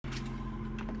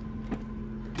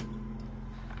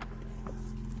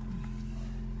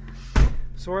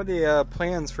So what are the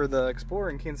plans for the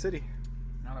Explorer in Kansas City?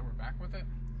 Now that we're back with it,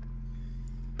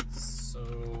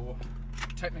 so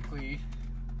technically,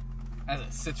 as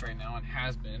it sits right now and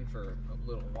has been for a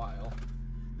little while,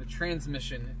 the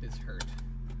transmission is hurt.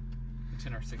 The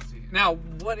 10R60. Now,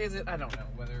 what is it? I don't know.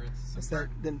 Whether it's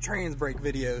them trans brake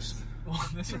videos. Well,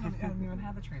 this one I don't even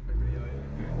have the trans brake video yet.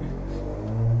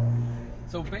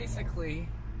 So basically,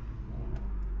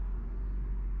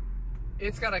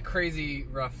 it's got a crazy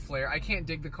rough flare. I can't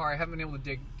dig the car. I haven't been able to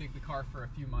dig the car for a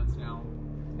few months now.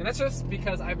 And that's just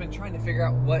because I've been trying to figure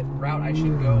out what route I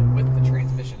should go with the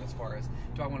transmission, as far as,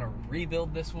 do I want to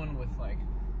rebuild this one with like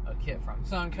a kit from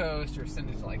Suncoast, or send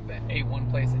it to like the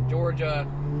A1 place in Georgia.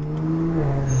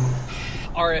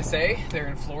 RSA, they're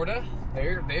in Florida.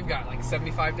 They've got like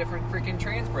 75 different freaking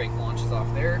trans brake launches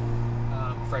off their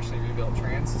freshly rebuilt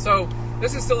trans. So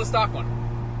this is still the stock one.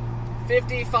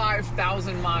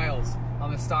 55,000 miles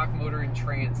on the stock motor and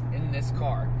trans in this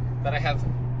car that I have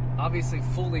obviously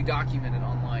fully documented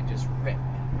online, just rip.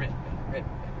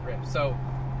 So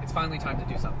it's finally time to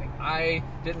do something. I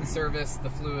didn't service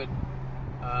the fluid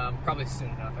probably soon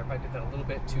enough. I probably did that a little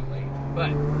bit too late,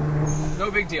 but no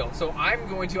big deal. So I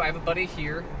have a buddy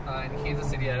here in Kansas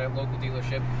City at a local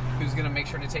dealership who's going to make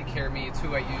sure to take care of me. It's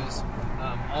who I use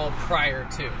all prior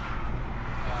to.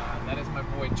 That is my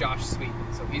boy Josh Sweet.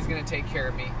 So he's going to take care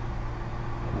of me.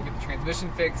 We'll get the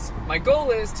transmission fixed. My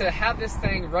goal is to have this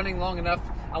thing running long enough.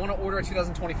 I want to order a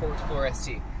 2024 Explorer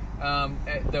ST.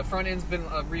 The front end's been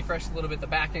refreshed a little bit. The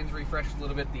back end's refreshed a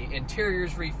little bit. The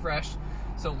interior's refreshed.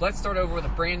 So let's start over with a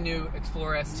brand new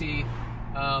Explorer ST,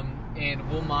 and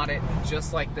we'll mod it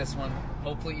just like this one.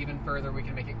 Hopefully even further, we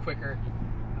can make it quicker.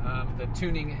 The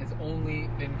tuning has only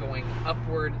been going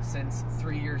upward since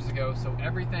 3 years ago, so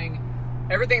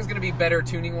everything's going to be better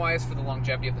tuning-wise for the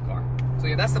longevity of the car. So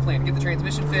yeah, that's the plan. Get the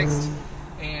transmission fixed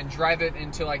and drive it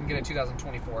until I can get a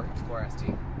 2024 Explorer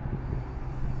ST.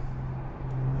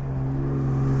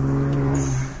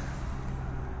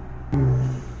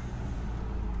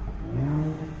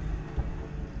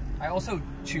 I also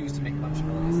choose to make a bunch of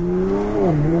noise.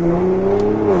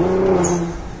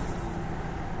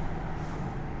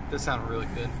 This sounded really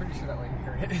good. Pretty sure that way you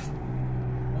heard it.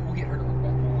 We'll get heard a little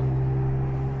bit. We'll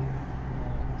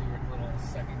do a little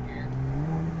second gear.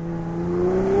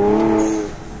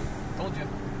 Told you.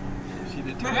 She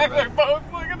did tell me They're both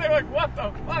looking, they're like, what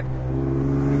the fuck?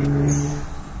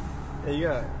 Hey, you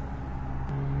got...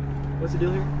 What's the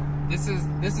deal here? This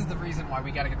is the reason why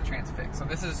we got to get the trans fixed. So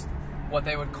this is what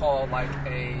they would call like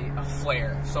a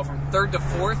flare. So from third to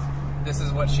fourth, this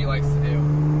is what she likes to do.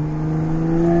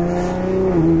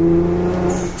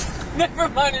 Never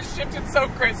mind, it shifted so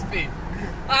crispy.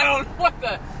 I don't know what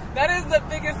the... That is the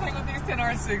biggest thing with these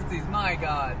 10R60s. My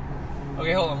God.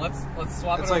 Okay, hold on. Let's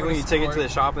swap it over. It's like when you take it Sport. to the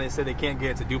shop and they say they can't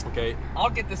get it to duplicate. I'll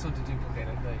get this one to duplicate,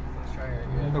 I think. Let's try it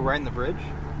again. Oh, right in the bridge?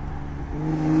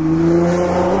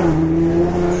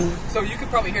 So you could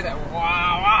probably hear that wah,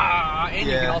 wah, and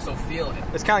you Yeah. can also feel it.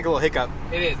 It's kind of like a little hiccup.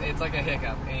 It is. It's like a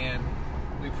hiccup, and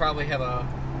we probably have a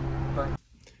burn.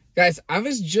 Guys, I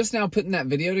was just now putting that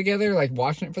video together, like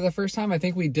watching it for the first time. I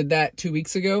think we did that 2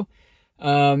 weeks ago.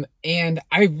 And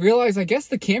I realized, I guess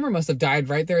the camera must have died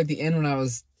right there at the end when I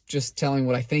was just telling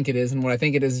what I think it is. And what I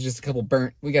think it is just a couple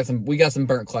burnt, we got some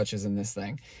burnt clutches in this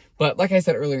thing. But like I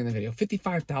said earlier in the video,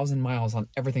 55,000 miles on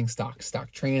everything stock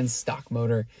trans, stock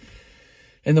motor.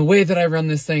 And the way that I run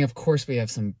this thing, of course, we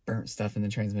have some burnt stuff in the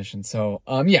transmission. So,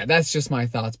 yeah, that's just my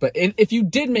thoughts. But if you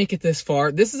did make it this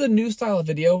far, this is a new style of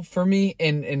video for me.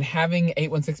 And having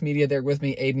 816 Media there with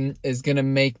me, Aiden, is going to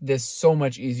make this so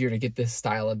much easier to get this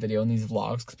style of video in these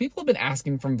vlogs. Because people have been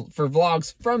asking for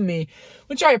vlogs from me,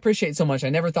 which I appreciate so much. I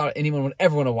never thought anyone would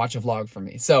ever want to watch a vlog from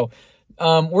me. So,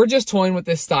 we're just toying with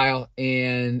this style,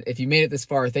 and if you made it this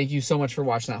far, thank you so much for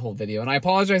watching that whole video. And I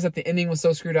apologize that the ending was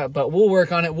so screwed up, but we'll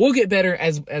work on it. We'll get better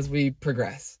as we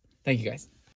progress. Thank you, guys.